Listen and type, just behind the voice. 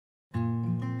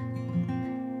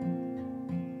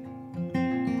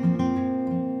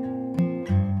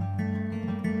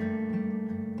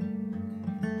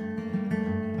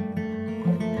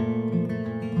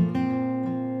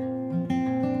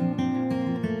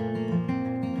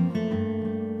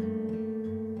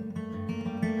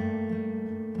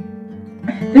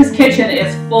This kitchen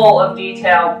is full of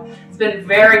detail. It's been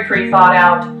very pre-thought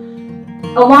out,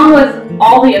 along with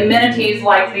all the amenities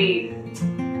like the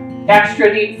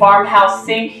extra deep farmhouse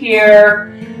sink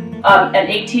here, an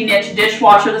 18-inch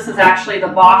dishwasher. This is actually the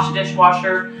Bosch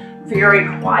dishwasher. Very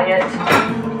quiet.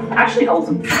 Actually holds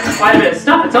quite a bit of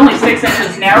stuff. It's only 6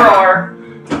 inches narrower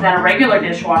than a regular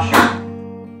dishwasher.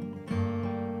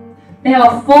 They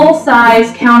have a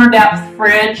full-size counter depth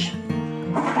fridge.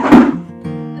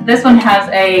 This one has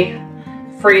a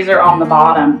freezer on the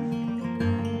bottom.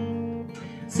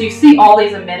 So you see all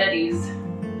these amenities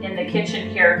in the kitchen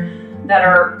here that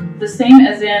are the same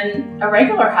as in a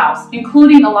regular house,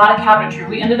 including a lot of cabinetry.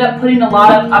 We ended up putting a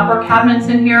lot of upper cabinets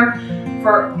in here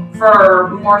for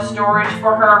more storage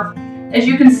for her. As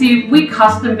you can see, we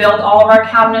custom build all of our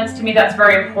cabinets. To me, that's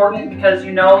very important because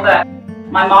you know that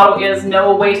my motto is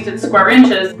no wasted square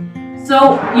inches.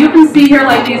 So you can see here,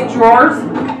 like, these drawers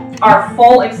are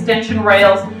full extension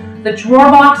rails. The drawer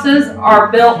boxes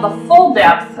are built the full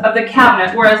depth of the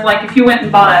cabinet, whereas like if you went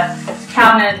and bought a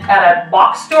cabinet at a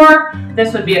box store,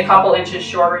 this would be a couple inches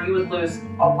shorter. You would lose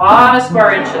a lot of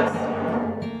square inches.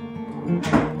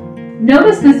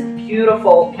 Notice this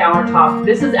beautiful countertop.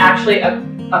 This is actually a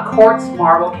quartz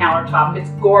marble countertop. It's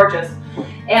gorgeous.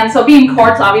 And so being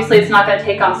quartz, obviously it's not going to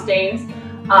take on stains.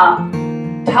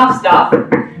 Tough stuff.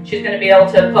 She's going to be able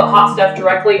to put hot stuff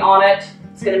directly on it.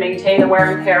 It's going to maintain the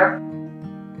wear and tear.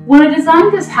 When I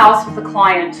designed this house with a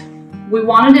client, we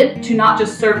wanted it to not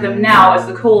just serve them now as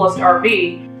the coolest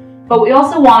RV, but we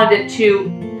also wanted it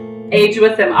to age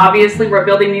with them. Obviously, we're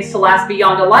building these to last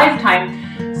beyond a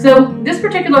lifetime. So this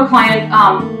particular client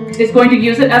is going to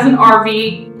use it as an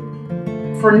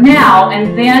RV for now,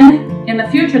 and then in the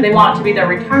future, they want it to be their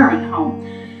retirement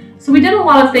home. So we did a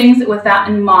lot of things with that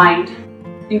in mind,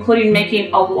 including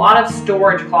making a lot of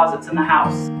storage closets in the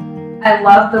house. I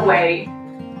love the way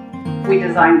we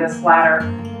designed this ladder.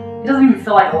 It doesn't even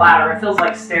feel like a ladder, it feels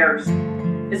like stairs.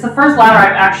 It's the first ladder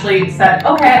I've actually said,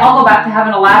 okay, I'll go back to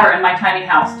having a ladder in my tiny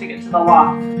house to get to the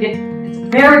loft. It's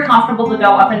very comfortable to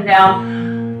go up and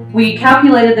down. We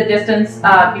calculated the distance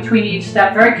between each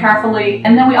step very carefully,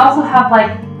 and then we also have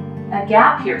like a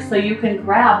gap here so you can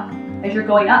grab as you're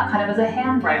going up, kind of as a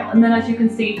handrail. And then as you can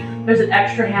see, there's an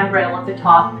extra handrail at the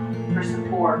top for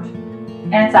support.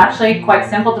 And it's actually quite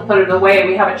simple to put it away.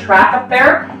 We have a track up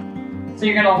there. So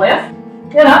you're going to lift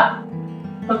it up,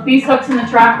 hook these hooks in the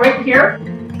track right here,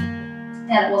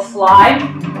 and it will slide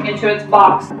into its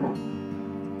box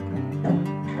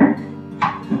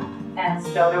and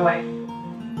stowed away.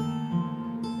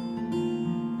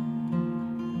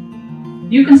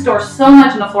 You can store so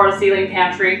much in the floor-to-ceiling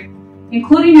pantry,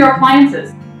 including your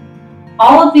appliances.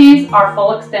 All of these are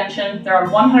full extension. They're on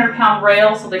 100-pound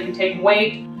rails so they can take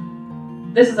weight.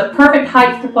 This is a perfect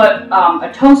height to put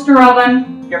a toaster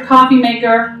oven, your coffee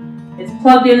maker. It's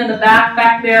plugged in the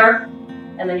back there,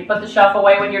 and then you put the shelf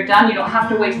away when you're done. You don't have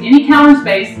to waste any counter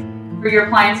space for your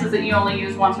appliances that you only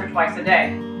use once or twice a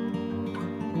day.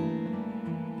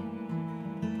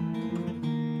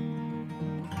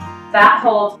 That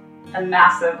holds a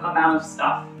massive amount of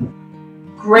stuff.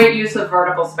 Great use of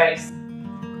vertical space.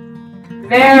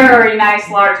 Very nice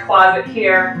large closet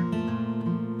here.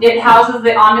 It houses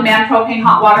the on-demand propane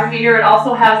hot water heater. It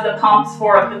also has the pumps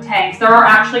for the tanks. There are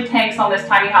actually tanks on this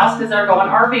tiny house because they're going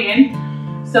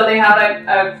RVing. So they have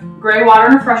a gray water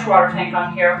and a fresh water tank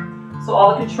on here. So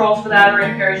all the controls for that are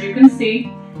in here, as you can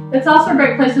see. It's also a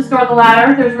great place to store the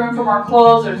ladder. There's room for more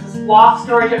clothes. There's this loft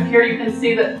storage up here. You can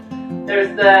see that there's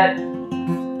the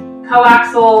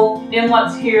coaxial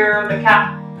inlets here, the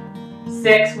Cat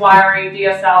 6 wiring,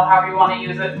 DSL, however you want to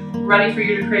use it, ready for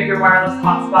you to create your wireless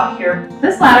hotspot here.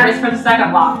 This ladder is for the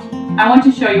second loft. I want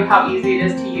to show you how easy it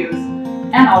is to use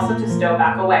and also to stow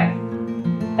back away.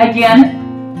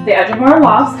 Again, the edge of our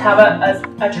lofts have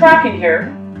a track in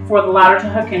here for the ladder to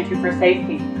hook into for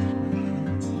safety.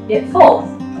 It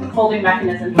folds. A folding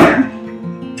mechanism here.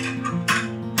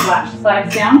 Latch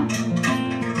slides down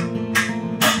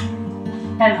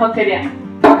and hook it in.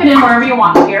 Hook it in wherever you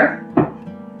want here.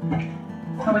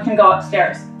 And we can go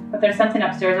upstairs. But there's something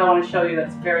upstairs I want to show you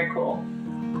that's very cool.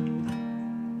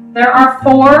 There are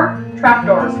 4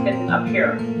 trapdoors hidden up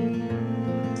here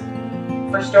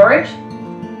for storage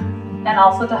and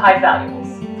also to hide valuables.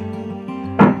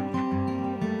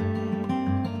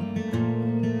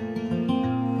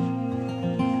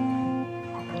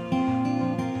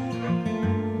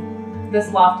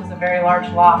 This loft is a very large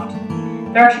loft.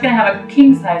 They're actually going to have a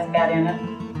king-size bed in it.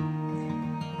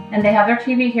 And they have their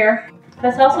TV here.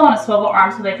 That's also on a swivel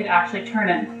arm so they could actually turn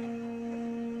it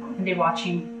and be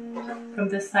watching from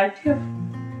this side too.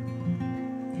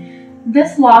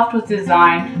 This loft was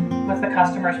designed with the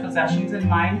customer's possessions in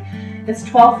mind. It's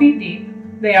 12 feet deep.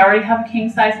 They already have a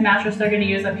king-size mattress they're going to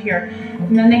use up here.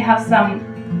 And then they have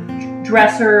some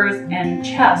dressers and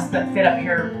chests that fit up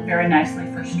here very nicely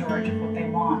for storage of what they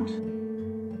want.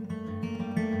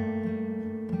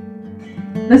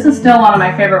 This is still one of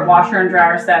my favorite washer and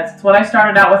dryer sets. It's what I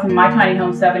started out with in my tiny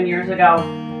home 7 years ago,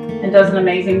 and does an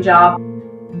amazing job.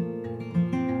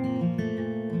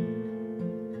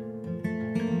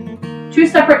 Two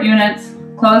separate units.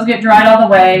 Clothes get dried all the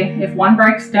way. If one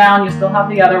breaks down, you still have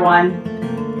the other one.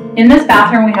 In this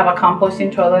bathroom, we have a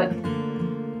composting toilet.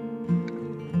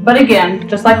 But again,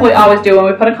 just like we always do when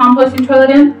we put a composting toilet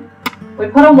in, we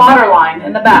put a water line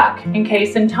in the back in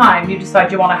case in time you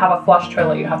decide you want to have a flush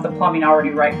toilet. You have the plumbing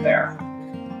already right there.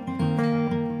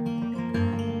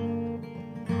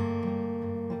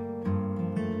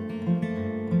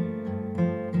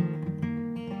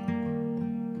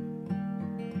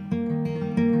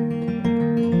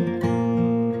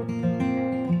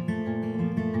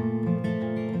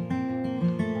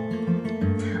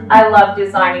 I love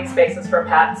designing spaces for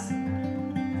pets.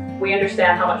 We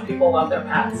understand how much people love their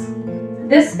pets.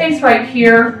 This space right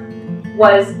here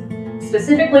was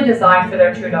specifically designed for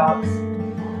their 2 dogs.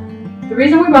 The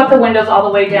reason we brought the windows all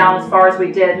the way down as far as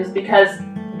we did was because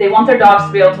they want their dogs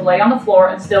to be able to lay on the floor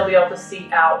and still be able to see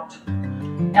out.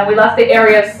 And we left the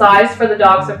area sized for the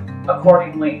dogs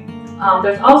accordingly.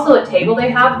 There's also a table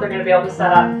they have. They're going to be able to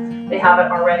set up. They have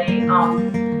it already.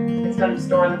 It's going to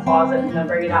store in the closet and they'll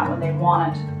bring it out when they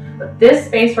want it. But this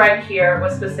space right here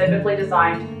was specifically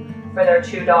designed for their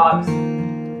 2 dogs.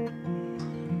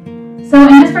 So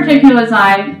in this particular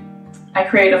design, I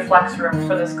created a flex room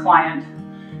for this client.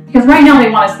 Because right now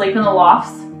they want to sleep in the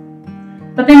lofts,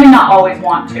 but they may not always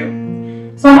want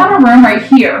to. So I have a room right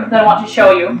here that I want to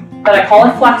show you that I call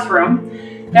a flex room.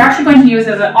 They're actually going to use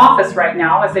it as an office right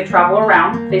now as they travel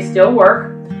around. They still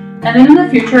work. And then in the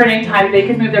future, at any time, they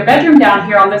could move their bedroom down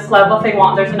here on this level if they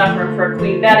want. There's enough room for a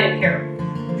queen bed in here.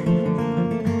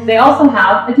 They also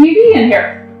have a TV in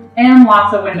here and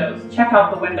lots of windows. Check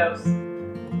out the windows.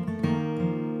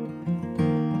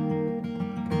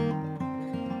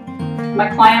 My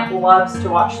client loves to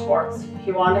watch sports.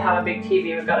 He wanted to have a big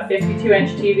TV. We've got a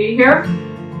 52-inch TV here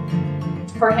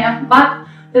for him, but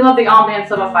they love the ambiance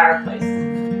of a fireplace.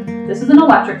 This is an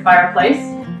electric fireplace.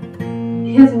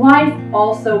 His wife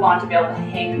also wanted to be able to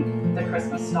hang the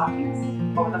Christmas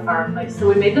stockings over the fireplace. So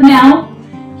we made the mantel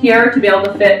here to be able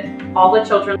to fit all the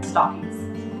children's stockings.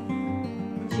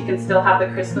 She can still have the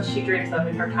Christmas she dreams of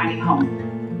in her tiny home.